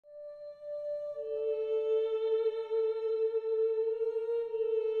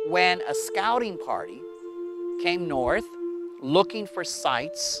when a scouting party came north looking for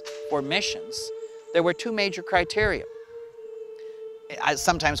sites for missions, there were two major criteria.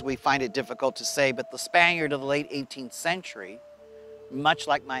 Sometimes we find it difficult to say, but the Spaniard of the late 18th century, much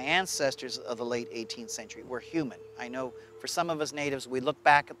like my ancestors of the late 18th century, were human. I know for some of us natives, we look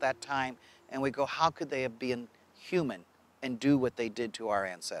back at that time and we go, how could they have been human and do what they did to our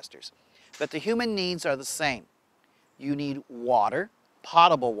ancestors? But the human needs are the same. You need water,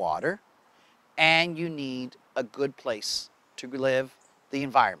 potable water, and you need a good place to live, the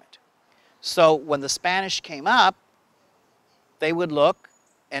environment. So when the Spanish came up, they would look,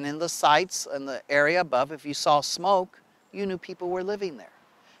 and in the sites in the area above, if you saw smoke, you knew people were living there.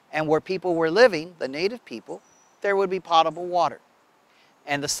 And where people were living, the native people, there would be potable water.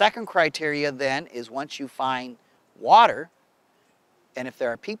 And the second criteria then is once you find water, and if there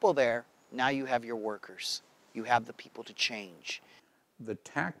are people there, now you have your workers. You have the people to change. The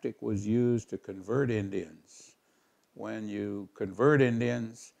tactic was used to convert Indians. When you convert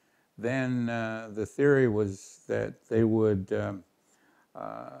Indians, then the theory was that they would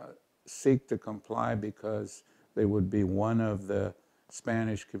seek to comply because they would be one of the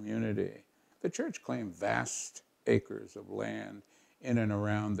Spanish community. The church claimed vast acres of land in and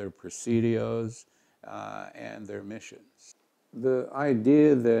around their presidios and their missions. The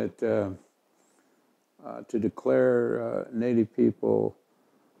idea that to declare native people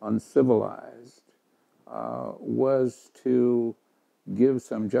uncivilized was to give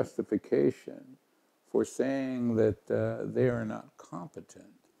some justification for saying that they are not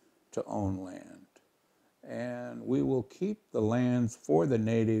competent to own land. And we will keep the lands for the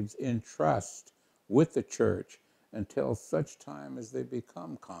natives in trust with the church until such time as they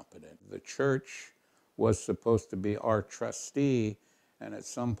become competent. The church was supposed to be our trustee, and at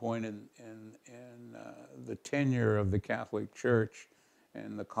some point in the tenure of the Catholic Church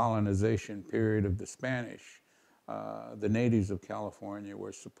and the colonization period of the Spanish, the natives of California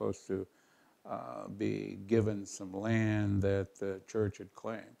were supposed to be given some land that the church had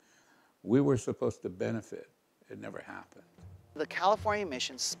claimed. We were supposed to benefit. It never happened. The California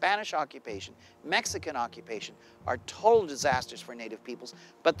mission, Spanish occupation, Mexican occupation are total disasters for native peoples,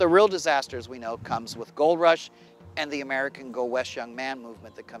 but the real disaster, as we know, comes with Gold Rush and the American Go West Young Man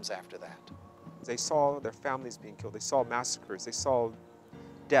movement that comes after that. They saw their families being killed, they saw massacres, they saw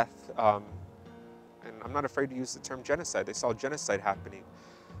death, and I'm not afraid to use the term genocide. They saw genocide happening.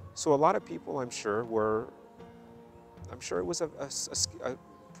 So a lot of people, I'm sure it was a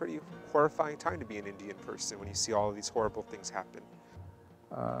pretty horrifying time to be an Indian person when you see all of these horrible things happen.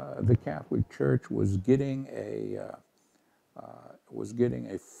 The Catholic Church was getting a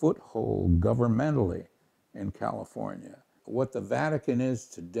foothold governmentally in California. What the Vatican is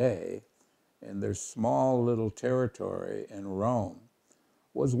today, in their small little territory in Rome,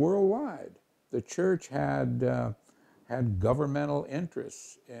 was worldwide. The church had governmental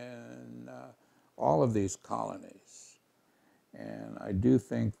interests in all of these colonies. And I do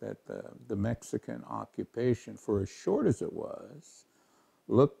think that the Mexican occupation, for as short as it was,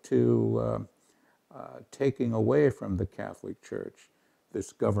 looked to taking away from the Catholic Church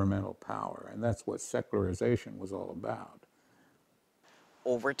this governmental power. And that's what secularization was all about.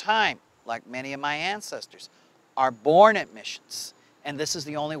 Over time, like many of my ancestors, are born at missions. And this is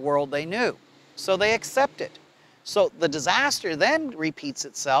the only world they knew. So they accept it. So the disaster then repeats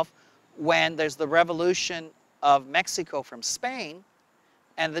itself when there's the revolution of Mexico from Spain,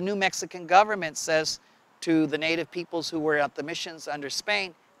 and the new Mexican government says to the native peoples who were at the missions under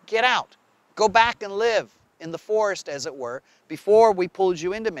Spain, get out, go back and live in the forest, as it were, before we pulled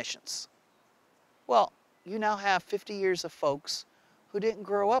you into missions. Well, you now have 50 years of folks who didn't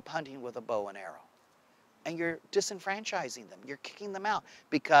grow up hunting with a bow and arrow, and you're disenfranchising them, you're kicking them out,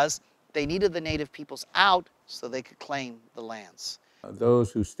 because they needed the native peoples out so they could claim the lands. Those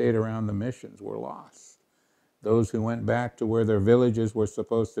who stayed around the missions were lost. Those who went back to where their villages were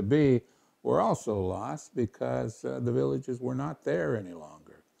supposed to be were also lost because the villages were not there any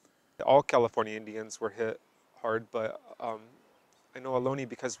longer. All California Indians were hit hard, but I know Ohlone,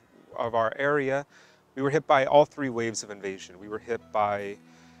 because of our area, we were hit by all three waves of invasion. We were hit by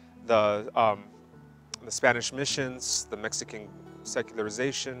the Spanish missions, the Mexican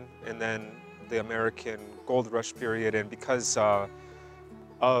secularization, and then the American Gold Rush period. And because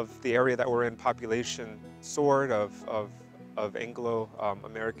of the area that we're in, population soared of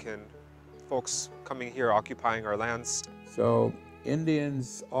Anglo-American folks coming here, occupying our lands. So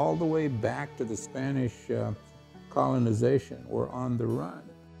Indians all the way back to the Spanish colonization were on the run.